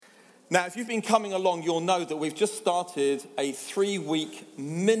Now, if you've been coming along, you'll know that we've just started a 3-week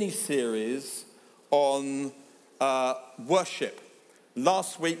mini-series on worship.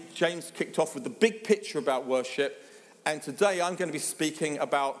 Last week, James kicked off with the big picture about worship, and today I'm going to be speaking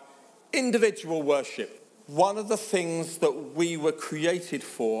about individual worship. One of the things that we were created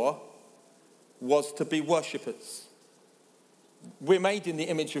for was to be worshippers. We're made in the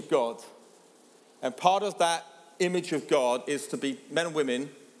image of God, and part of that image of God is to be men and women,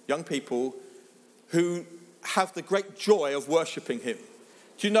 young people, who have the great joy of worshipping him.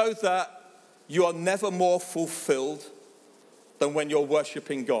 Do you know that you are never more fulfilled than when you're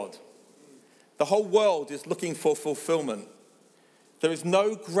worshipping God? The whole world is looking for fulfillment. There is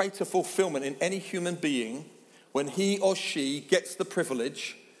no greater fulfillment in any human being when he or she gets the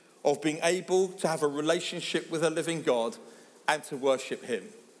privilege of being able to have a relationship with a living God and to worship him.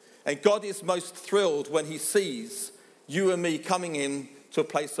 And God is most thrilled when he sees you and me coming in to a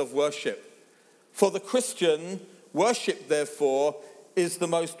place of worship. For the Christian, worship, therefore, is the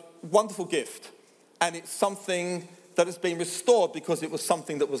most wonderful gift. And it's something that has been restored because it was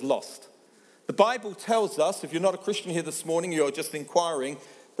something that was lost. The Bible tells us, if you're not a Christian here this morning, you're just inquiring,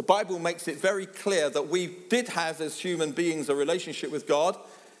 the Bible makes it very clear that we did have as human beings a relationship with God,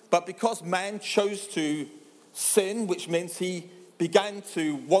 but because man chose to sin, which means he began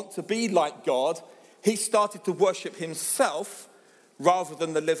to want to be like God, he started to worship himself rather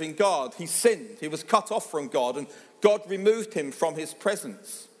than the living God. He sinned. He was cut off from God, and God removed him from his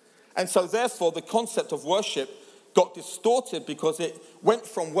presence. And so therefore the concept of worship got distorted because it went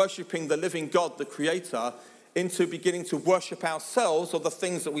from worshipping the living God, the Creator, into beginning to worship ourselves or the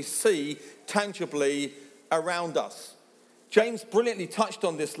things that we see tangibly around us. James brilliantly touched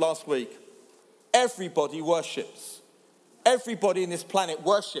on this last week. Everybody worships. Everybody in this planet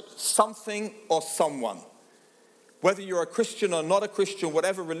worships something or someone. Whether you're a Christian or not a Christian,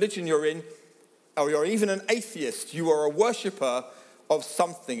 whatever religion you're in, or you're even an atheist, you are a worshipper of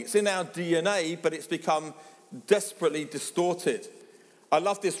something. It's in our DNA, but it's become desperately distorted. I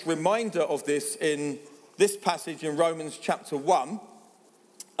love this reminder of this in this passage in Romans chapter 1.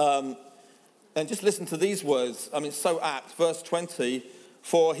 And just listen to these words. I mean, it's so apt. Verse 20,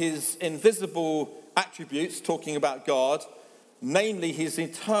 for his invisible attributes, talking about God, namely his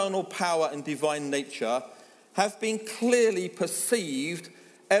eternal power and divine nature, have been clearly perceived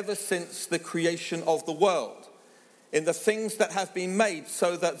ever since the creation of the world, in the things that have been made,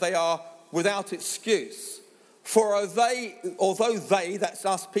 so that they are without excuse. For although they, that's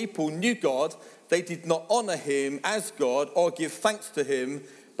us people, knew God, they did not honor him as God or give thanks to him,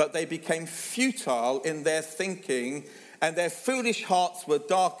 but they became futile in their thinking, and their foolish hearts were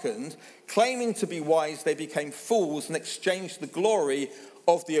darkened. Claiming to be wise, they became fools and exchanged the glory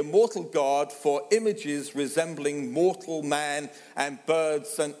of the immortal God for images resembling mortal man and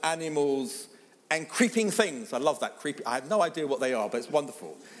birds and animals and creeping things. I love that, creepy. I have no idea what they are, but it's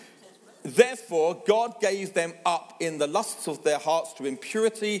wonderful. Therefore, God gave them up in the lusts of their hearts to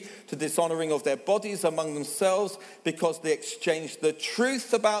impurity, to dishonoring of their bodies among themselves, because they exchanged the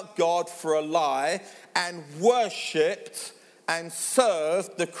truth about God for a lie and worshipped and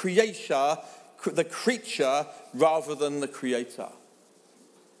served the creature rather than the Creator.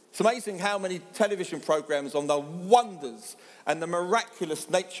 It's amazing how many television programs on the wonders and the miraculous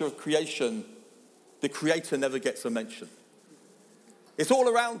nature of creation, the Creator never gets a mention. It's all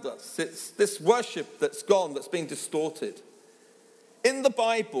around us. It's this worship that's gone, that's been distorted. In the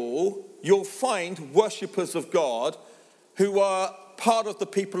Bible, you'll find worshippers of God who are part of the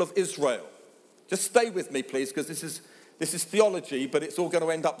people of Israel. Just stay with me, please, because this is theology, but it's all going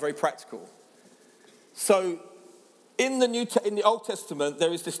to end up very practical. So, in the Old Testament,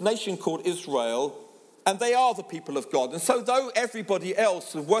 there is this nation called Israel, and they are the people of God. And so, though everybody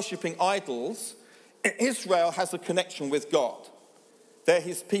else is worshipping idols, Israel has a connection with God. They're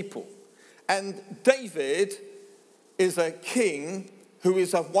his people. And David is a king who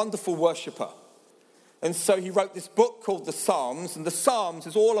is a wonderful worshipper. And so he wrote this book called the Psalms. And the Psalms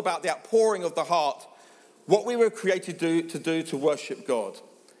is all about the outpouring of the heart, what we were created to do to worship God.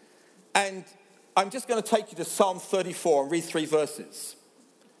 And I'm just going to take you to Psalm 34 and read 3 verses.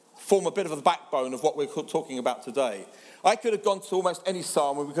 Form a bit of the backbone of what we're talking about today. I could have gone to almost any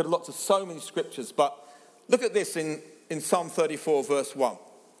psalm, and we could have looked at so many scriptures, but look at this in Psalm 34, verse 1.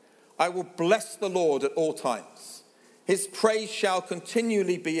 I will bless the Lord at all times. His praise shall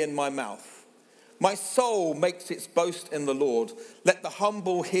continually be in my mouth. My soul makes its boast in the Lord. Let the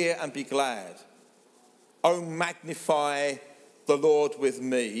humble hear and be glad. Oh, magnify the Lord with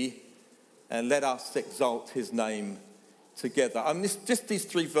me, and let us exalt his name together. I mean, just these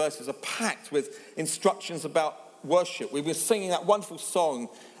 3 verses are packed with instructions about worship. We were singing that wonderful song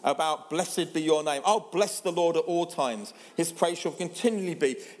about blessed be your name. I'll bless the Lord at all times. His praise shall continually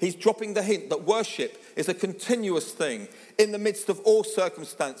be. He's dropping the hint that worship is a continuous thing in the midst of all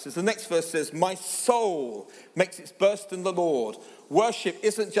circumstances. The next verse says, my soul makes its burst in the Lord. Worship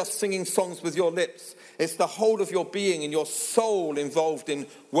isn't just singing songs with your lips. It's the whole of your being and your soul involved in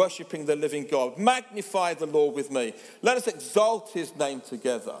worshipping the living God. Magnify the Lord with me. Let us exalt his name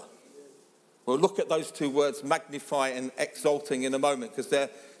together. We'll look at those two words, magnify and exalting, in a moment, because they're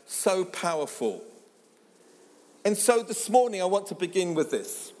so powerful. And so this morning I want to begin with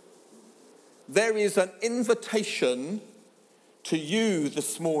this. There is an invitation to you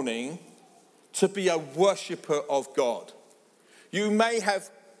this morning to be a worshipper of God. You may have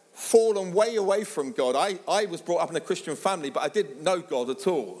fallen way away from God. I was brought up in a Christian family, but I didn't know God at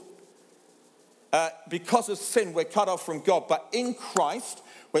all. Because of sin, we're cut off from God. But in Christ,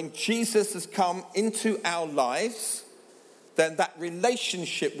 when Jesus has come into our lives, then that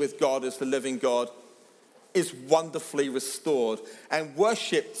relationship with God as the living God is wonderfully restored. And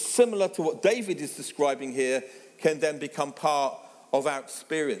worship, similar to what David is describing here, can then become part of our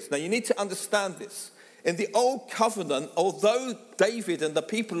experience. Now, you need to understand this. In the Old Covenant, although David and the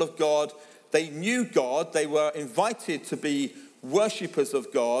people of God, they knew God, they were invited to be worshippers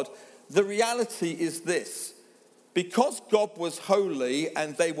of God, the reality is this. Because God was holy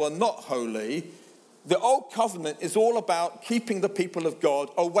and they were not holy, the Old Covenant is all about keeping the people of God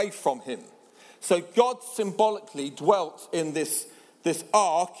away from him. So God symbolically dwelt in this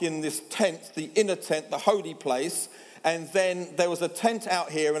ark, in this tent, the inner tent, the holy place. And then there was a tent out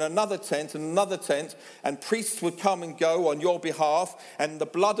here and another tent and another tent, and priests would come and go on your behalf, and the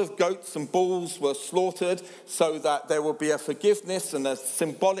blood of goats and bulls were slaughtered so that there would be a forgiveness and a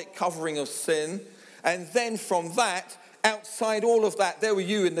symbolic covering of sin. And then from that, outside all of that, there were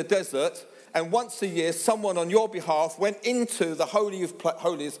you in the desert, and once a year someone on your behalf went into the Holy of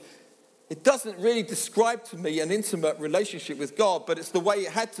Holies. It doesn't really describe to me an intimate relationship with God, but it's the way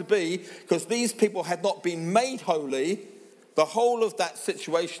it had to be, because these people had not been made holy. The whole of that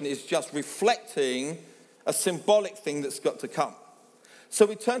situation is just reflecting a symbolic thing that's got to come. So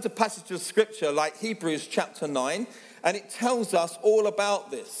we turn to passages of scripture like Hebrews chapter 9, and it tells us all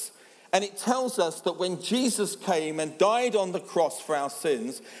about this. And it tells us that when Jesus came and died on the cross for our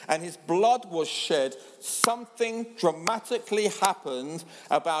sins and his blood was shed, something dramatically happened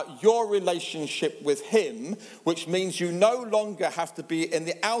about your relationship with him, which means you no longer have to be in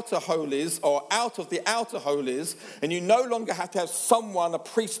the outer holies or out of the outer holies, and you no longer have to have someone, a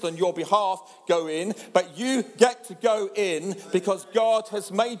priest on your behalf, go in, but you get to go in because God has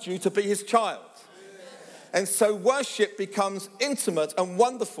made you to be his child. And so worship becomes intimate and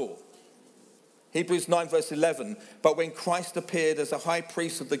wonderful. Hebrews 9 verse 11, but when Christ appeared as a high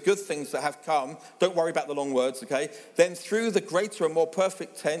priest of the good things that have come, don't worry about the long words, okay? Then through the greater and more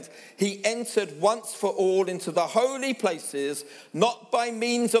perfect tent, he entered once for all into the holy places, not by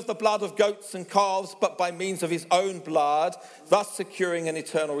means of the blood of goats and calves, but by means of his own blood, thus securing an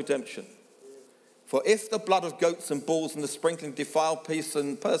eternal redemption. For if the blood of goats and bulls and the sprinkling defile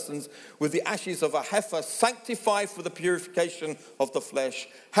persons with the ashes of a heifer sanctify for the purification of the flesh,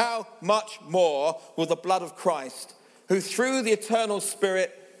 how much more will the blood of Christ, who through the eternal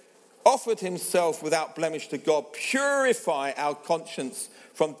Spirit offered himself without blemish to God, purify our conscience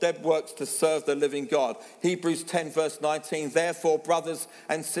from dead works to serve the living God. Hebrews 10 verse 19, therefore, brothers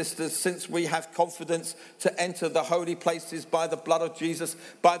and sisters, since we have confidence to enter the holy places by the blood of Jesus,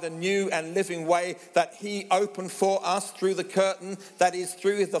 by the new and living way that he opened for us through the curtain, that is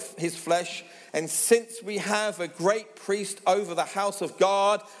through his flesh, and since we have a great priest over the house of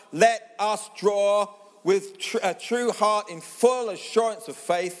God, let us draw with a true heart in full assurance of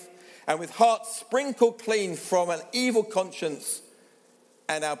faith, and with hearts sprinkled clean from an evil conscience,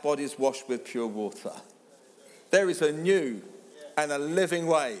 and our bodies washed with pure water. There is a new and a living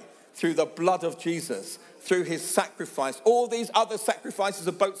way through the blood of Jesus, through his sacrifice. All these other sacrifices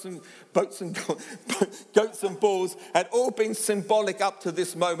of goats and bulls had all been symbolic up to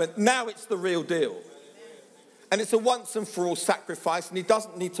this moment. Now it's the real deal. And it's a once and for all sacrifice, and he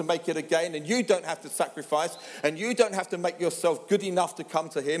doesn't need to make it again, and you don't have to sacrifice, and you don't have to make yourself good enough to come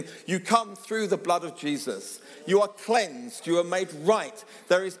to him. You come through the blood of Jesus. You are cleansed. You are made right.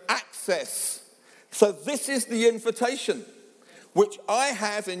 There is access. So this is the invitation, which I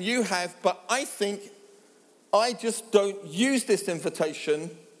have and you have, but I think I just don't use this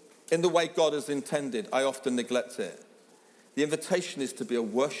invitation in the way God has intended. I often neglect it. The invitation is to be a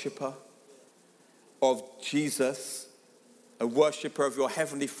worshipper of Jesus, a worshipper of your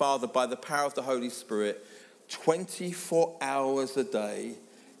Heavenly Father by the power of the Holy Spirit, 24 hours a day,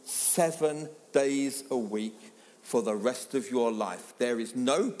 7 days a week, for the rest of your life. There is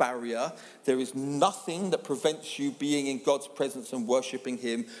no barrier. There is nothing that prevents you being in God's presence and worshiping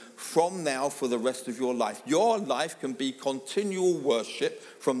him from now for the rest of your life. Your life can be continual worship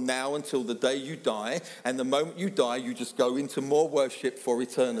from now until the day you die. And the moment you die, you just go into more worship for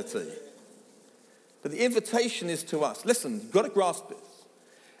eternity. But the invitation is to us. Listen, you've got to grasp this.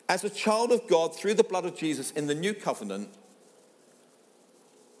 As a child of God, through the blood of Jesus in the new covenant,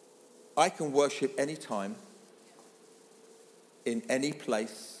 I can worship anytime, in any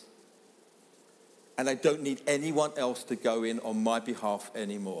place, and I don't need anyone else to go in on my behalf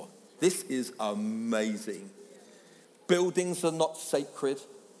anymore. This is amazing. Buildings are not sacred.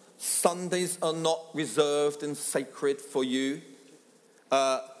 Sundays are not reserved and sacred for you.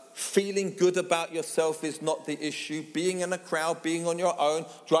 Feeling good about yourself is not the issue. Being in a crowd, being on your own,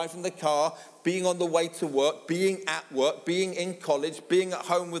 driving the car, being on the way to work, being at work, being in college, being at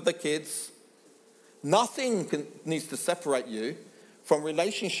home with the kids. Nothing needs to separate you from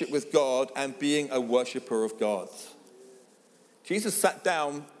relationship with God and being a worshiper of God. Jesus sat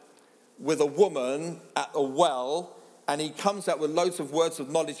down with a woman at a well, and he comes out with loads of words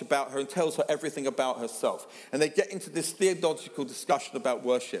of knowledge about her and tells her everything about herself. And they get into this theological discussion about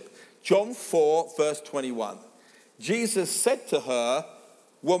worship. John 4, verse 21. Jesus said to her,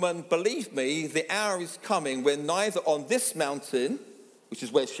 "Woman, believe me, the hour is coming when neither on this mountain," which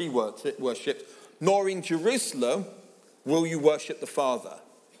is where she worshipped, "nor in Jerusalem will you worship the Father."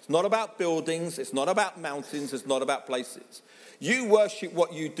 It's not about buildings. It's not about mountains. It's not about places. You worship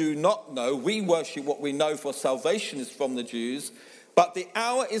what you do not know. We worship what we know, for salvation is from the Jews. But the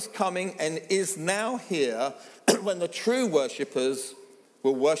hour is coming and is now here when the true worshippers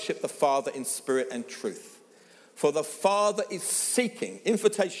will worship the Father in spirit and truth. For the Father is seeking,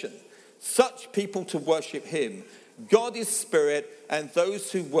 invitation, such people to worship him. God is spirit, and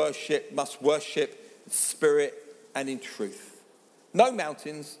those who worship must worship in spirit and in truth. No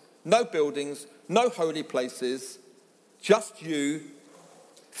mountains, no buildings, no holy places, just you,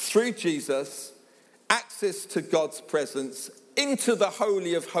 through Jesus, access to God's presence, into the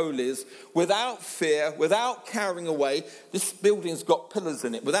Holy of Holies, without fear, without carrying away. This building's got pillars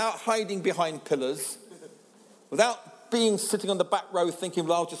in it, without hiding behind pillars, without being sitting on the back row thinking,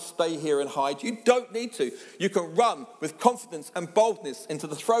 well, I'll just stay here and hide. You don't need to. You can run with confidence and boldness into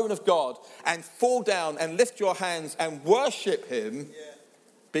the throne of God and fall down and lift your hands and worship him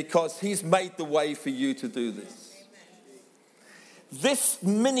because he's made the way for you to do this. This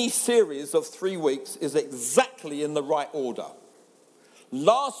mini-series of 3 weeks is exactly in the right order.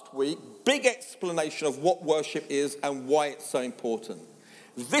 Last week, big explanation of what worship is and why it's so important.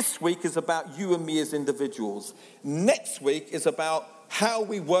 This week is about you and me as individuals. Next week is about how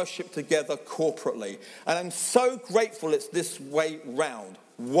we worship together corporately. And I'm so grateful it's this way round.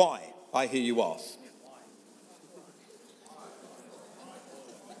 Why, I hear you ask.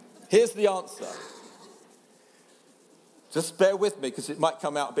 Here's the answer. Just bear with me because it might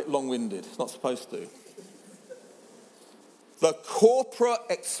come out a bit long-winded. It's not supposed to. The corporate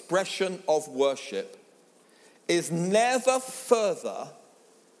expression of worship is never further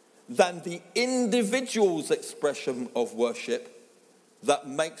than the individual's expression of worship that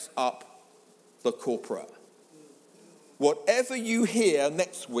makes up the corporate. Whatever you hear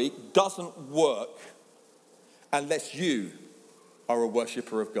next week doesn't work unless you are a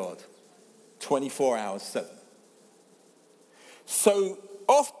worshipper of God, 24 hours, 7. So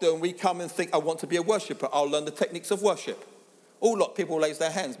often we come and think, I want to be a worshipper. I'll learn the techniques of worship. Oh, look, people raise their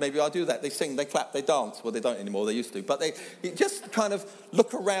hands. Maybe I'll do that. They sing, they clap, they dance. Well, they don't anymore. They used to. But they just kind of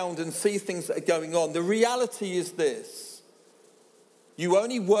look around and see things that are going on. The reality is this. You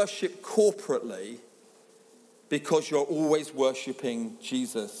only worship corporately because you're always worshiping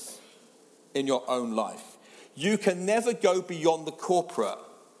Jesus in your own life. You can never go beyond the corporate.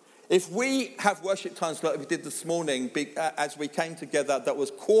 If we have worship times like we did this morning, as we came together, that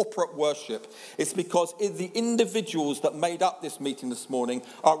was corporate worship, it's because the individuals that made up this meeting this morning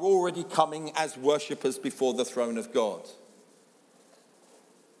are already coming as worshippers before the throne of God.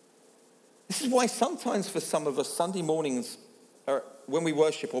 This is why sometimes for some of us, Sunday mornings, when we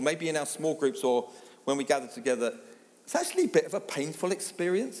worship, or maybe in our small groups, or when we gather together, it's actually a bit of a painful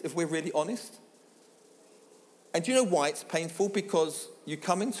experience, if we're really honest. And do you know why it's painful? Because you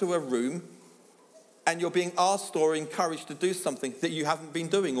come into a room and you're being asked or encouraged to do something that you haven't been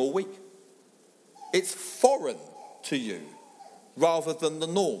doing all week. It's foreign to you rather than the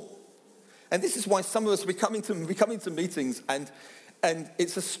norm. And this is why some of us, we come into meetings and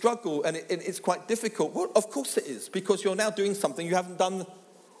it's a struggle and it's quite difficult. Well, of course it is, because you're now doing something you haven't done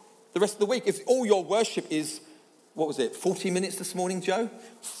the rest of the week. If all your worship is what was it, 40 minutes this morning, Joe?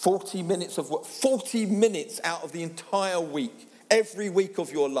 40 minutes of what? 40 minutes out of the entire week, every week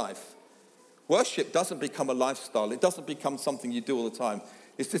of your life. Worship doesn't become a lifestyle. It doesn't become something you do all the time.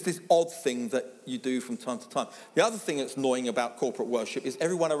 It's just this odd thing that you do from time to time. The other thing that's annoying about corporate worship is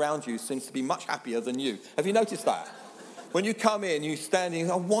everyone around you seems to be much happier than you. Have you noticed that? When you come in, you stand in,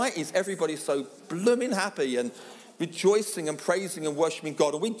 why is everybody so blooming happy and rejoicing and praising and worshiping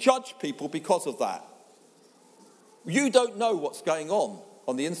God? And we judge people because of that. You don't know what's going on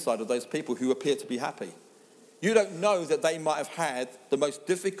the inside of those people who appear to be happy. You don't know that they might have had the most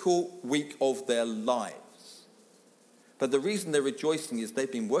difficult week of their lives. But the reason they're rejoicing is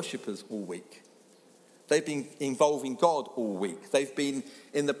they've been worshippers all week. They've been involving God all week. They've been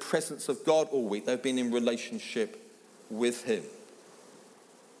in the presence of God all week. They've been in relationship with him.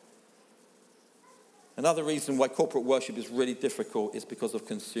 Another reason why corporate worship is really difficult is because of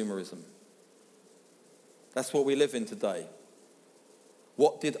consumerism. That's what we live in today.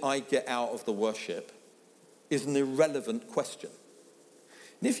 What did I get out of the worship is an irrelevant question.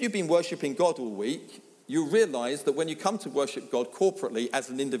 And if you've been worshipping God all week, you realize that when you come to worship God corporately as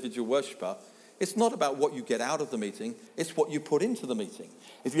an individual worshiper, it's not about what you get out of the meeting, it's what you put into the meeting.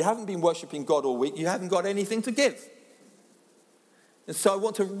 If you haven't been worshipping God all week, you haven't got anything to give. And so I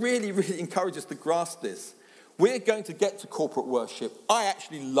want to really, really encourage us to grasp this. We're going to get to corporate worship. I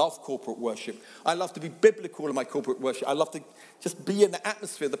actually love corporate worship. I love to be biblical in my corporate worship. I love to just be in the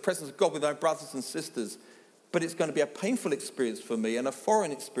atmosphere, the presence of God with my brothers and sisters. But it's going to be a painful experience for me and a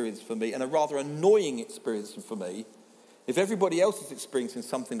foreign experience for me and a rather annoying experience for me if everybody else is experiencing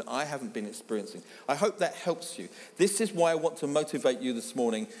something that I haven't been experiencing. I hope that helps you. This is why I want to motivate you this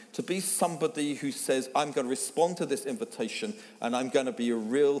morning to be somebody who says, I'm going to respond to this invitation and I'm going to be a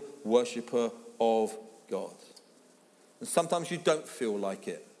real worshipper of God. And sometimes you don't feel like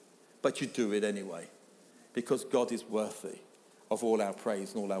it, but you do it anyway, because God is worthy of all our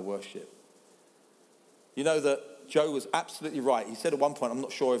praise and all our worship. You know that Joe was absolutely right. He said at one point, I'm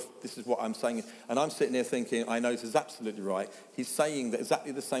not sure if this is what I'm saying, and I'm sitting there thinking, I know this is absolutely right. He's saying that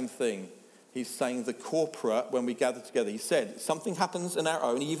exactly the same thing. He's saying the corporate, when we gather together, he said, something happens in our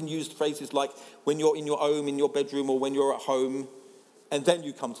own. He even used phrases like when you're in your home, in your bedroom, or when you're at home, and then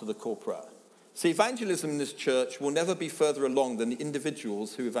you come to the corporate. See, evangelism in this church will never be further along than the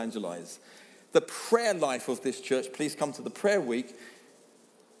individuals who evangelize. The prayer life of this church, please come to the prayer week,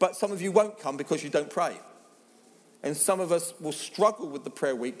 but some of you won't come because you don't pray. And some of us will struggle with the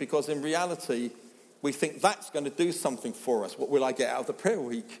prayer week because in reality, we think that's going to do something for us. What will I get out of the prayer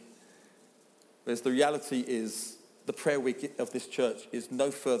week? Whereas the reality is the prayer week of this church is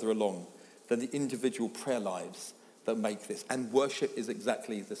no further along than the individual prayer lives that make this. And worship is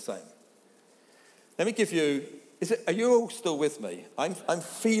exactly the same. Let me give you, are you all still with me? I'm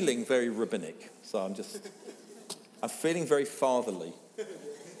feeling very rabbinic, so I'm feeling very fatherly.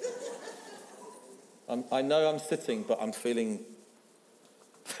 I know I'm sitting, but I'm feeling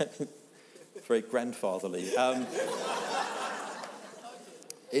very grandfatherly.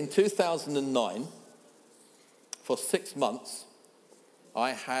 In 2009, for 6 months,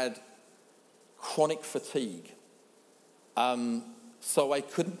 I had chronic fatigue. So I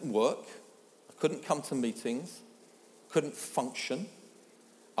couldn't work. Couldn't come to meetings, couldn't function.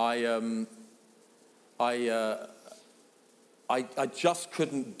 I just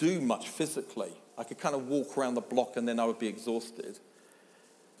couldn't do much physically. I could kind of walk around the block and then I would be exhausted.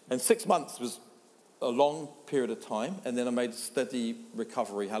 And 6 months was a long period of time, and then I made a steady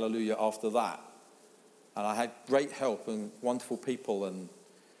recovery, hallelujah, after that. And I had great help and wonderful people, and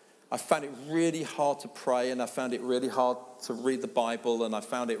I found it really hard to pray, and I found it really hard to read the Bible, and I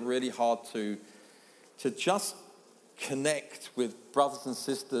found it really hard to just connect with brothers and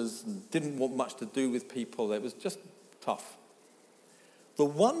sisters, and didn't want much to do with people. It was just tough. The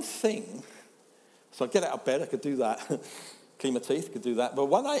one thing, so I'd get out of bed, I could do that, clean my teeth, could do that, but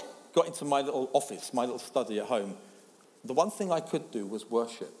when I got into my little office, my little study at home, the one thing I could do was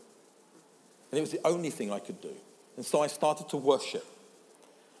worship. And it was the only thing I could do. And so I started to worship.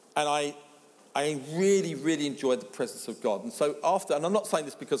 And I really, really enjoyed the presence of God. And so after, and I'm not saying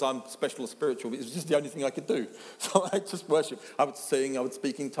this because I'm special or spiritual, but it was just the only thing I could do. So I just worship. I would sing, I would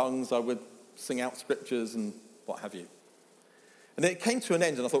speak in tongues, I would sing out scriptures and what have you. And then it came to an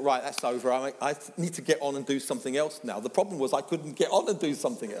end and I thought, right, that's over. I need to get on and do something else now. The problem was I couldn't get on and do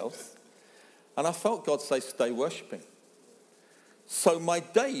something else. And I felt God say, stay worshiping. So my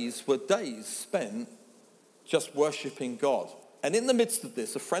days were days spent just worshiping God. And in the midst of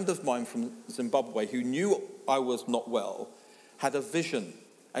this, a friend of mine from Zimbabwe who knew I was not well had a vision.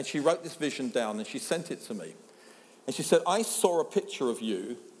 And she wrote this vision down and she sent it to me. And she said, I saw a picture of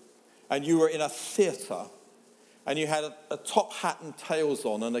you and you were in a theatre and you had a top hat and tails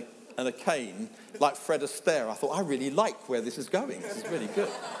on and a cane like Fred Astaire, I thought, I really like where this is going. This is really good.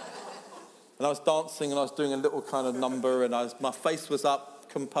 And I was dancing and I was doing a little kind of number and my face was up,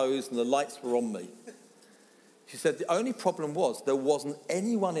 composed, and the lights were on me. She said, the only problem was there wasn't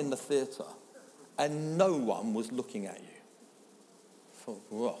anyone in the theatre and no one was looking at you. I thought,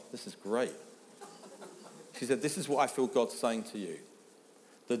 well, this is great. She said, this is what I feel God's saying to you.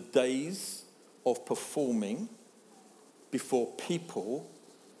 The days of performing before people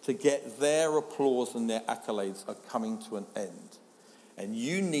to get their applause and their accolades are coming to an end. And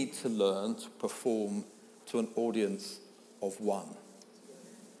you need to learn to perform to an audience of one.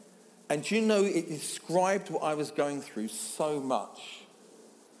 And you know, it described what I was going through so much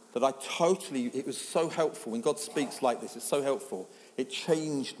that it was so helpful. When God speaks like this, it's so helpful. It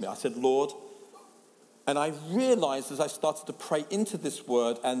changed me. I said, Lord, and I realized as I started to pray into this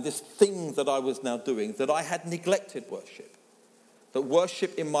word and this thing that I was now doing, that I had neglected worship. That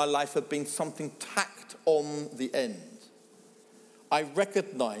worship in my life had been something tacked on the end. I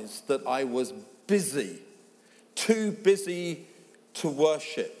recognized that I was busy, too busy to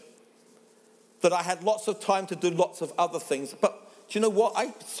worship. That I had lots of time to do lots of other things. But do you know what?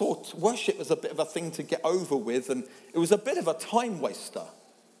 I saw worship as a bit of a thing to get over with, and it was a bit of a time waster.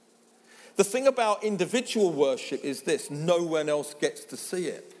 The thing about individual worship is this: no one else gets to see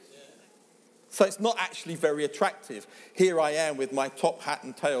it. So it's not actually very attractive. Here I am with my top hat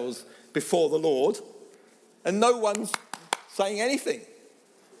and tails before the Lord, and no one's saying anything.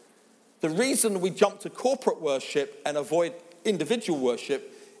 The reason we jump to corporate worship and avoid individual worship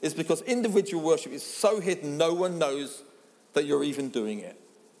is because individual worship is so hidden, no one knows that you're even doing it.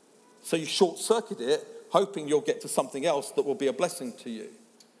 So you short-circuit it, hoping you'll get to something else that will be a blessing to you.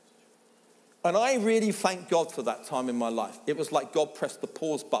 And I really thank God for that time in my life. It was like God pressed the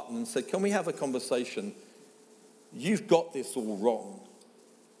pause button and said, can we have a conversation? You've got this all wrong.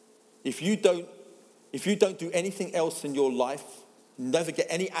 If you don't do anything else in your life, never get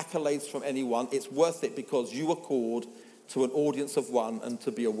any accolades from anyone, it's worth it because you are called to an audience of one and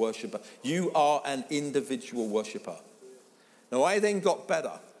to be a worshiper. You are an individual worshiper. Now, I then got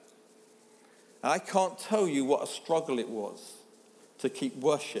better. And I can't tell you what a struggle it was to keep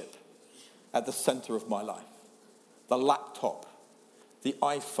worship at the center of my life. The laptop, the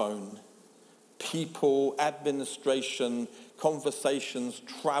iPhone, people, administration, conversations,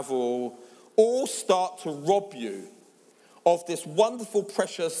 travel, all start to rob you of this wonderful,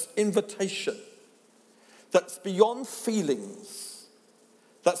 precious invitation that's beyond feelings,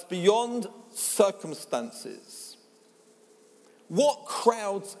 that's beyond circumstances. What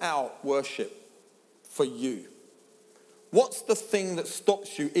crowds out worship for you? What's the thing that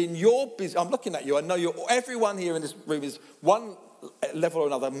stops you in your business? I'm looking at you. I know everyone here in this room is one level or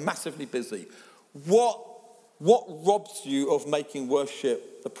another massively busy. What robs you of making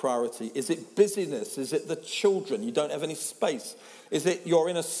worship the priority? Is it busyness? Is it the children? You don't have any space? Is it you're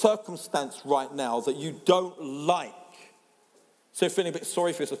in a circumstance right now that you don't like? So you're feeling a bit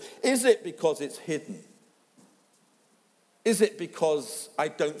sorry for yourself. Is it because it's hidden? Is it because I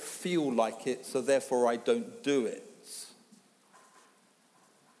don't feel like it, so therefore I don't do it?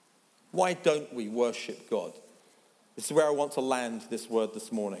 Why don't we worship God? This is where I want to land this word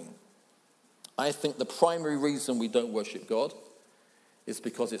this morning. I think the primary reason we don't worship God is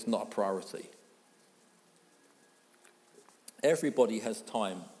because it's not a priority. Everybody has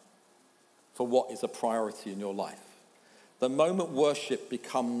time for what is a priority in your life. The moment worship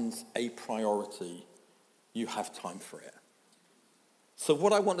becomes a priority, you have time for it. So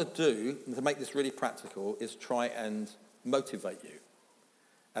what I want to do, to make this really practical, is try and motivate you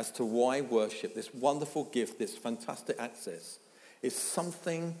as to why worship, this wonderful gift, this fantastic access, is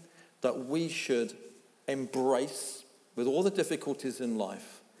something that we should embrace with all the difficulties in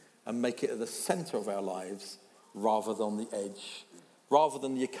life and make it at the center of our lives rather than the edge, rather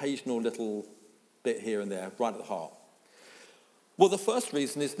than the occasional little bit here and there, right at the heart. Well, the first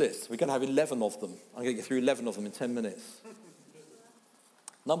reason is this. We're going to have 11 of them. I'm going to get through 11 of them in 10 minutes.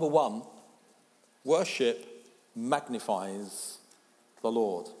 Number one, worship magnifies the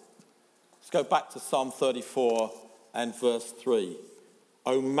Lord. Let's go back to Psalm 34 and verse 3.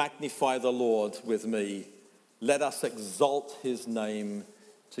 Oh, magnify the Lord with me. Let us exalt his name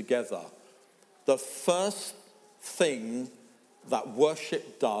together. The first thing that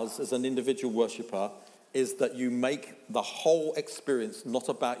worship does as an individual worshiper is that you make the whole experience not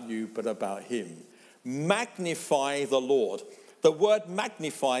about you, but about him. Magnify the Lord. The word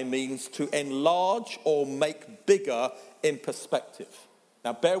magnify means to enlarge or make bigger in perspective.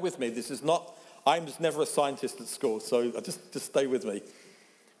 Now, bear with me. This is not, I was never a scientist at school, so just stay with me.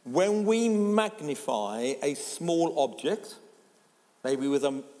 when we magnify a small object, maybe with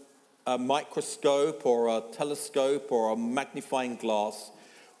a microscope or a telescope or a magnifying glass,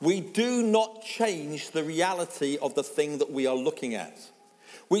 we do not change the reality of the thing that we are looking at.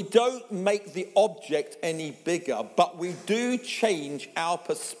 We don't make the object any bigger, but we do change our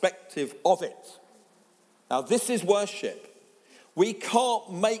perspective of it. Now, this is worship. We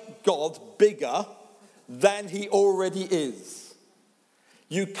can't make God bigger than he already is.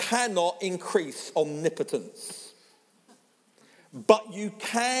 You cannot increase omnipotence. But you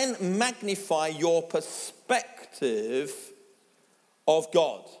can magnify your perspective of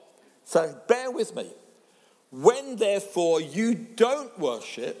God. So bear with me. When therefore you don't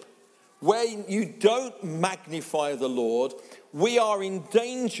worship, when you don't magnify the Lord, we are in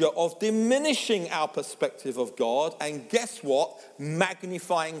danger of diminishing our perspective of God, and guess what?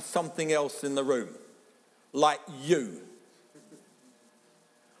 Magnifying something else in the room, like you,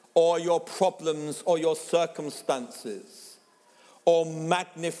 or your problems or your circumstances, or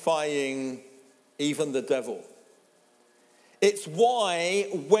magnifying even the devil. It's why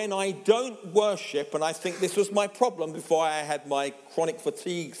when I don't worship, and I think this was my problem before I had my chronic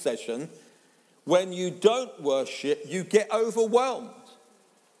fatigue session, when you don't worship, you get overwhelmed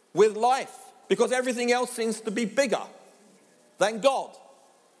with life because everything else seems to be bigger than God.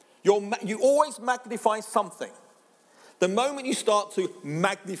 You always magnify something. The moment you start to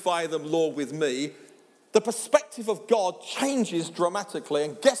magnify the Lord with me, the perspective of God changes dramatically,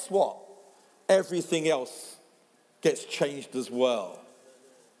 and guess what? Everything else gets changed as well.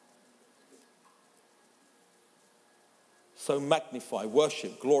 So magnify,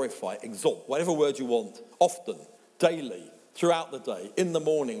 worship, glorify, exalt, whatever word you want, often, daily, throughout the day, in the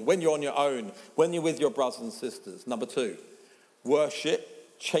morning, when you're on your own, when you're with your brothers and sisters. Number 2,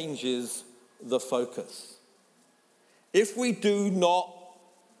 worship changes the focus. If we do not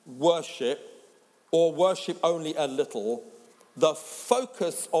worship, or worship only a little, the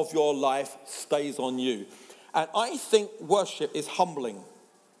focus of your life stays on you. And I think worship is humbling.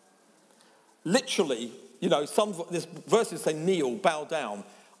 Literally, some verses say kneel, bow down.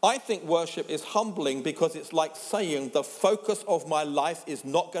 I think worship is humbling because it's like saying the focus of my life is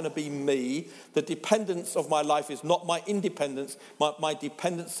not going to be me. The dependence of my life is not my independence, my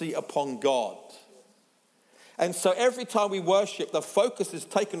dependency upon God. And so every time we worship, the focus is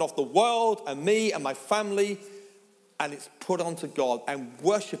taken off the world and me and my family, and it's put onto God. And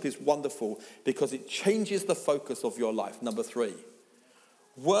worship is wonderful because it changes the focus of your life. Number 3,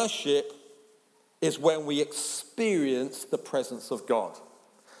 worship is when we experience the presence of God.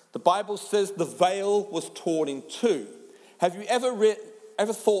 The Bible says the veil was torn in two. Have you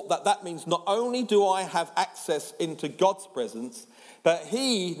ever thought that means not only do I have access into God's presence, but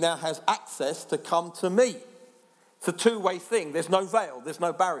he now has access to come to me? It's a two-way thing. There's no veil. There's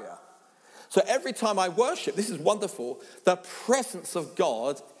no barrier. So every time I worship, this is wonderful, the presence of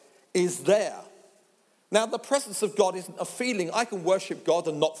God is there. Now, the presence of God isn't a feeling. I can worship God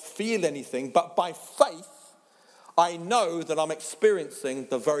and not feel anything, but by faith, I know that I'm experiencing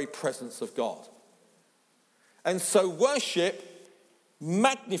the very presence of God. And so worship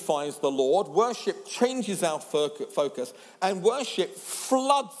magnifies the Lord, worship changes our focus, and worship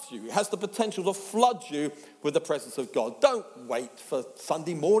floods you. It has the potential to flood you with the presence of God. Don't wait for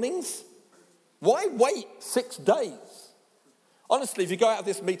Sunday mornings. Why wait 6 days? Honestly, if you go out of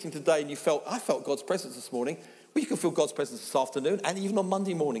this meeting today and I felt God's presence this morning, well, you can feel God's presence this afternoon and even on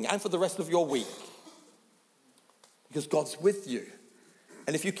Monday morning and for the rest of your week. Because God's with you.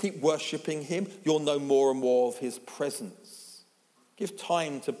 And if you keep worshiping him, you'll know more and more of his presence. Give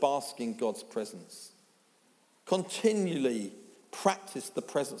time to bask in God's presence. Continually practice the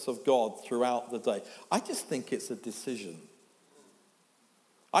presence of God throughout the day. I just think it's a decision.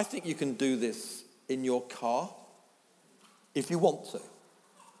 I think you can do this in your car if you want to.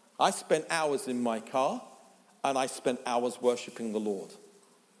 I spent hours in my car and I spent hours worshiping the Lord.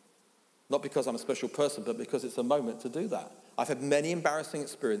 Not because I'm a special person, but because it's a moment to do that. I've had many embarrassing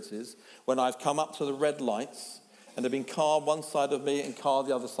experiences when I've come up to the red lights and there've been car one side of me and car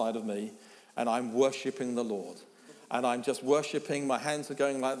the other side of me, and I'm worshiping the Lord. And I'm just worshiping, my hands are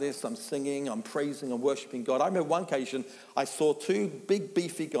going like this, I'm singing, I'm praising, I'm worshiping God. I remember one occasion, I saw 2 big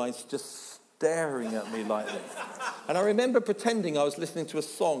beefy guys just staring at me like this. And I remember pretending I was listening to a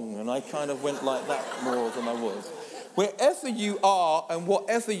song, and I kind of went like that more than I was. Wherever you are and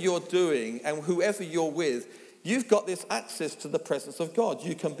whatever you're doing and whoever you're with, you've got this access to the presence of God.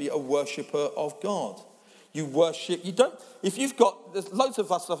 You can be a worshiper of God. You worship, there's loads of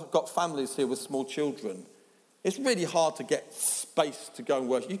us have got families here with small children. It's really hard to get space to go and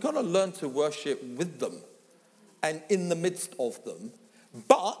worship. You've got to learn to worship with them and in the midst of them.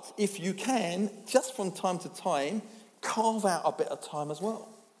 But if you can, just from time to time, carve out a bit of time as well.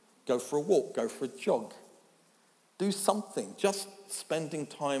 Go for a walk, go for a jog. Do something, just spending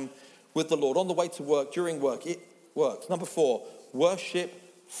time with the Lord on the way to work, during work, it works. Number 4, worship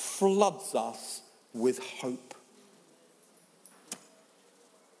floods us with hope.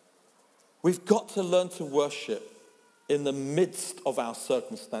 We've got to learn to worship in the midst of our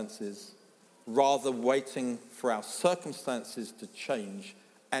circumstances, rather waiting for our circumstances to change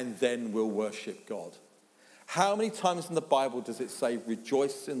and then we'll worship God. How many times in the Bible does it say,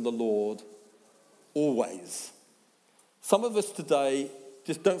 rejoice in the Lord always? Some of us today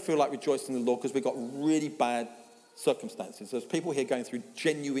just don't feel like rejoicing in the Lord because we've got really bad circumstances. There's people here going through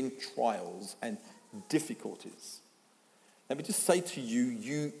genuine trials and difficulties. Let me just say to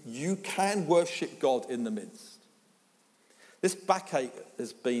you, you can worship God in the midst. This backache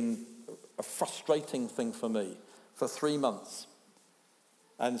has been a frustrating thing for me for 3 months.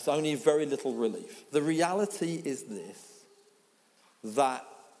 And it's only very little relief. The reality is this, that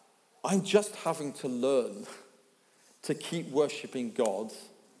I'm just having to learn to keep worshiping God,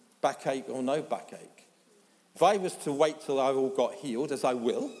 backache or no backache. If I was to wait till I all got healed, as I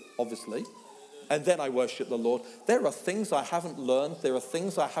will, obviously, and then I worship the Lord, there are things I haven't learned, there are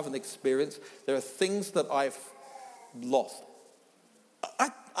things I haven't experienced, there are things that I've lost.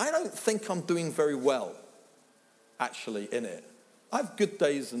 I don't think I'm doing very well, actually, in it. I have good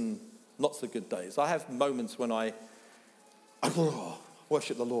days and not so good days. I have moments when I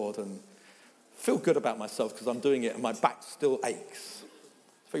worship the Lord and feel good about myself because I'm doing it and my back still aches.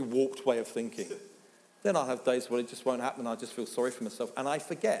 It's a very warped way of thinking. Then I'll have days where it just won't happen and I just feel sorry for myself and I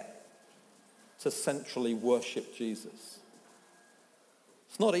forget to centrally worship Jesus.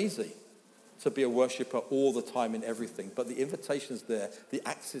 It's not easy to be a worshipper all the time in everything, but the invitation's there, the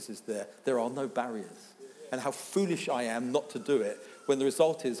access is there are no barriers. And how foolish I am not to do it when the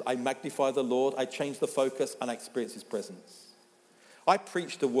result is I magnify the Lord, I change the focus, and I experience his presence. I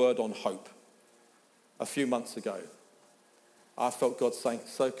preached a word on hope a few months ago. I felt God saying,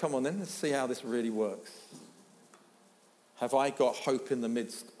 so come on then, let's see how this really works. Have I got hope in the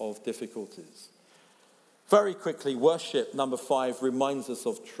midst of difficulties? Very quickly, worship, number 5, reminds us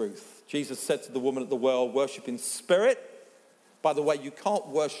of truth. Jesus said to the woman at the well, worship in spirit. By the way, you can't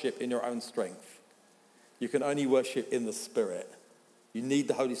worship in your own strength. You can only worship in the Spirit. You need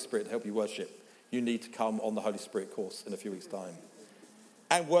the Holy Spirit to help you worship. You need to come on the Holy Spirit course in a few weeks' time.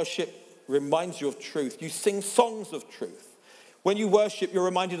 And worship reminds you of truth. You sing songs of truth. When you worship, you're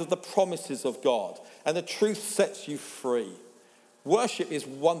reminded of the promises of God. And the truth sets you free. Worship is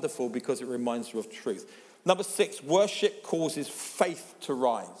wonderful because it reminds you of truth. Number 6, worship causes faith to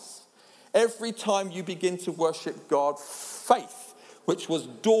rise. Every time you begin to worship God, faith, which was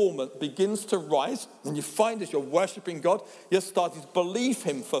dormant, begins to rise. And you find as you're worshiping God, you're starting to believe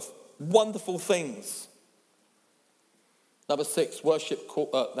him for wonderful things. Number 6, worship,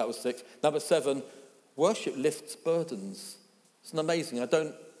 that was 6. Number 7, worship lifts burdens. It's amazing. I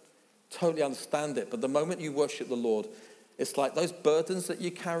don't totally understand it, but the moment you worship the Lord, it's like those burdens that you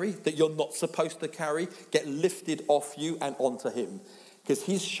carry, that you're not supposed to carry, get lifted off you and onto him. Because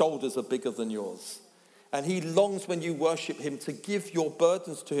his shoulders are bigger than yours. And he longs when you worship him to give your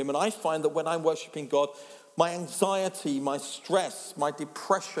burdens to him. And I find that when I'm worshiping God, my anxiety, my stress, my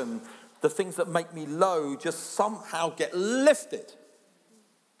depression, the things that make me low just somehow get lifted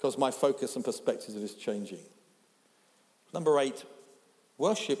because my focus and perspective is changing. Number 8,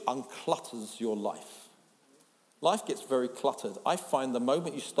 worship unclutters your life. Life gets very cluttered. I find the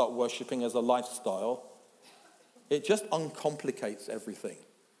moment you start worshiping as a lifestyle, it just uncomplicates everything.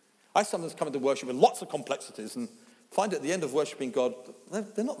 I sometimes come into worship with lots of complexities and find at the end of worshiping God,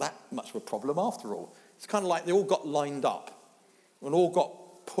 they're not that much of a problem after all. It's kind of like they all got lined up and all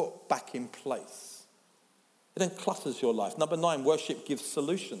got put back in place. It unclutters your life. Number 9, worship gives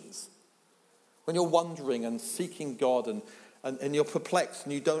solutions. When you're wondering and seeking God and you're perplexed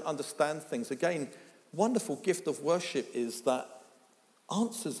and you don't understand things, again, wonderful gift of worship is that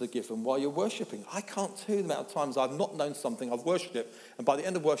answers are given while you're worshipping. I can't tell you the amount of times I've not known something, I've worshipped it, and by the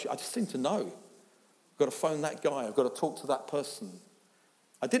end of worship, I just seem to know. I've got to phone that guy, I've got to talk to that person.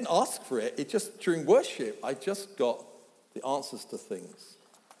 I didn't ask for it, during worship, I just got the answers to things.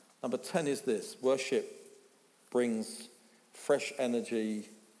 Number 10 is this, worship brings fresh energy,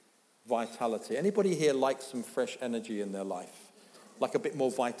 vitality. Anybody here like some fresh energy in their life? Like a bit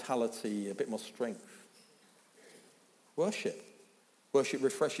more vitality, a bit more strength? Worship. Worship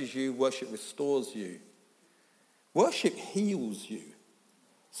refreshes you. Worship restores you. Worship heals you.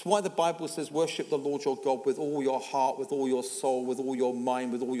 That's why the Bible says worship the Lord your God with all your heart, with all your soul, with all your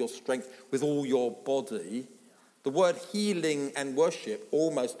mind, with all your strength, with all your body. The word healing and worship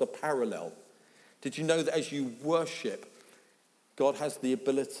almost are parallel. Did you know that as you worship, God has the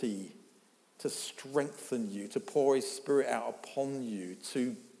ability to strengthen you, to pour his Spirit out upon you,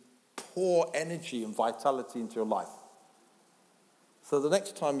 to pour energy and vitality into your life? So the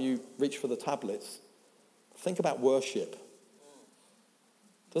next time you reach for the tablets, think about worship.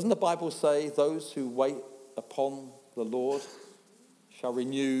 Doesn't the Bible say those who wait upon the Lord shall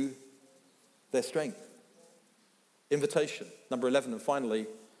renew their strength? Invitation. Number 11, and finally,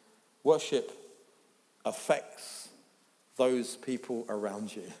 worship affects those people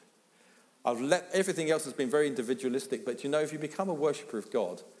around you. Everything else has been very individualistic, but if you become a worshiper of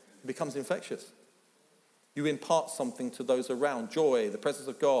God, it becomes infectious. You impart something to those around: joy, the presence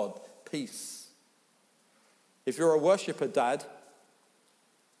of God, peace. If you're a worshiper, Dad,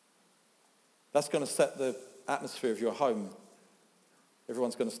 that's going to set the atmosphere of your home.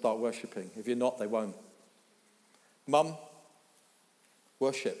 Everyone's going to start worshiping. If you're not, they won't. Mum,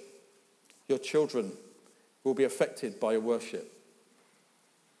 worship. Your children will be affected by your worship.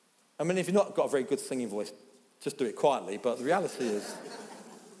 I mean, if you've not got a very good singing voice, just do it quietly. But the reality is,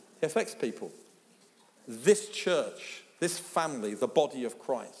 it affects people. This church, this family, the body of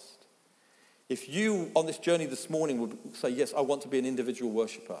Christ, if you on this journey this morning would say, yes, I want to be an individual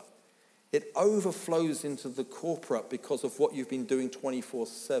worshiper, it overflows into the corporate because of what you've been doing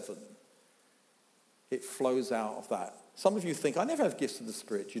 24/7. It flows out of that. Some of you think, I never have gifts of the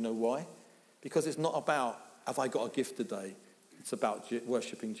Spirit. Do you know why? Because it's not about, have I got a gift today? It's about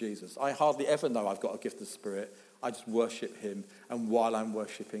worshipping Jesus. I hardly ever know I've got a gift of the Spirit. I just worship him. And while I'm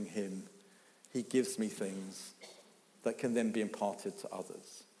worshipping him, he gives me things that can then be imparted to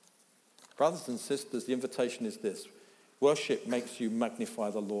others. Brothers and sisters, the invitation is this. Worship makes you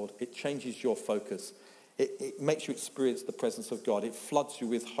magnify the Lord. It changes your focus. It makes you experience the presence of God. It floods you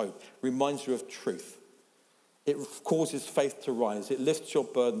with hope, reminds you of truth. It causes faith to rise. It lifts your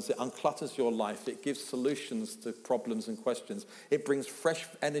burdens. It unclutters your life. It gives solutions to problems and questions. It brings fresh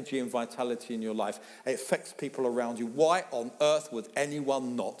energy and vitality in your life. It affects people around you. Why on earth would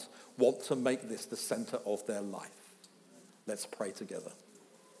anyone not want to make this the center of their life? Let's pray together.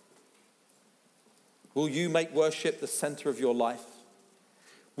 Will you make worship the center of your life?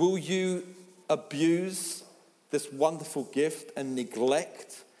 Will you abuse this wonderful gift and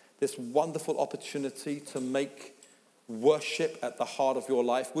neglect this wonderful opportunity to make worship at the heart of your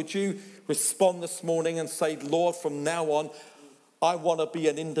life? Would you respond this morning and say, Lord, from now on, I want to be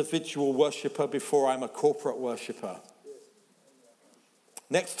an individual worshiper before I'm a corporate worshiper?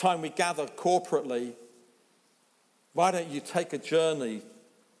 Next time we gather corporately, why don't you take a journey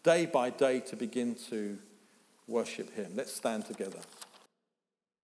day by day to begin to worship him? Let's stand together.